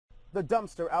The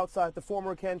dumpster outside the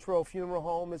former Cantrell Funeral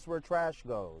Home is where trash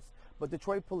goes. But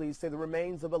Detroit police say the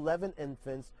remains of 11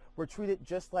 infants were treated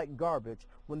just like garbage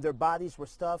when their bodies were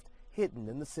stuffed, hidden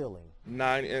in the ceiling.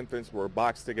 9 infants were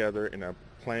boxed together in a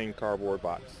plain cardboard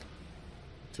box.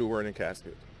 2 were in a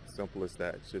casket. Simple as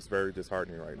that. It's just very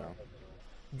disheartening right now.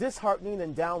 Disheartening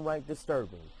and downright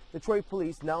disturbing. Detroit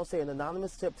police now say an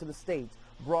anonymous tip to the state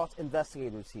brought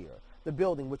investigators here. The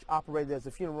building, which operated as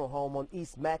a funeral home on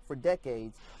East Mack for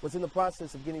decades, was in the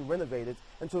process of getting renovated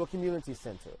into a community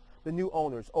center. The new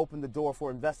owners opened the door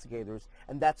for investigators,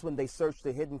 and that's when they searched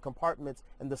the hidden compartments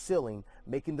in the ceiling,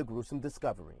 making the gruesome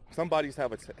discovery. Some bodies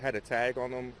had a tag on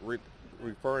them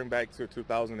referring back to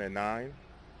 2009.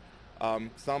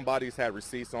 Some bodies had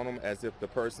receipts on them as if the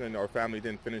person or family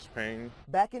didn't finish paying.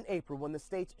 Back in April, when the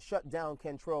state shut down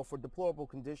Cantrell for deplorable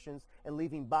conditions and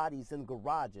leaving bodies in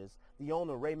garages, the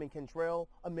owner, Raymond Cantrell,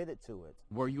 admitted to it.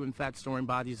 Were you in fact storing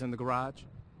bodies in the garage?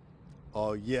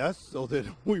 Yes, so that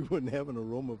we wouldn't have an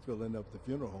aroma filling up the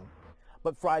funeral home.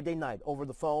 But Friday night, over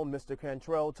the phone, Mr.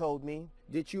 Cantrell told me,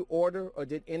 did you order or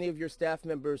did any of your staff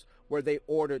members, were they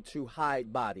ordered to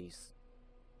hide bodies?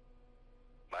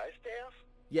 My staff?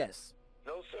 Yes.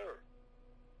 No, sir.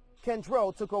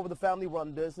 Cantrell took over the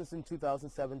family-run business in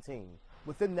 2017.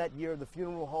 Within that year, the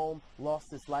funeral home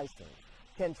lost its license.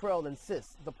 Cantrell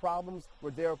insists the problems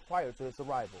were there prior to his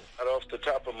arrival. Right off the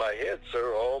top of my head,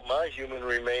 sir, all my human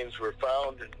remains were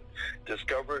found and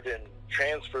discovered and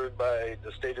transferred by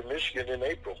the state of Michigan in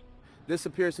April. This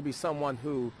appears to be someone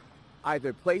who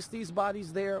either placed these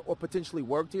bodies there or potentially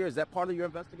worked here. Is that part of your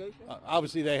investigation?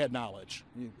 Obviously, they had knowledge.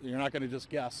 You're not going to just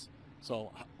guess.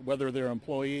 So whether they're an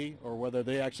employee or whether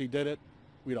they actually did it,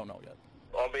 we don't know yet.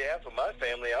 On behalf of my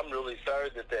family, I'm really sorry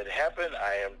that that happened.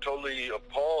 I am totally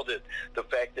appalled at the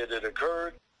fact that it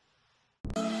occurred.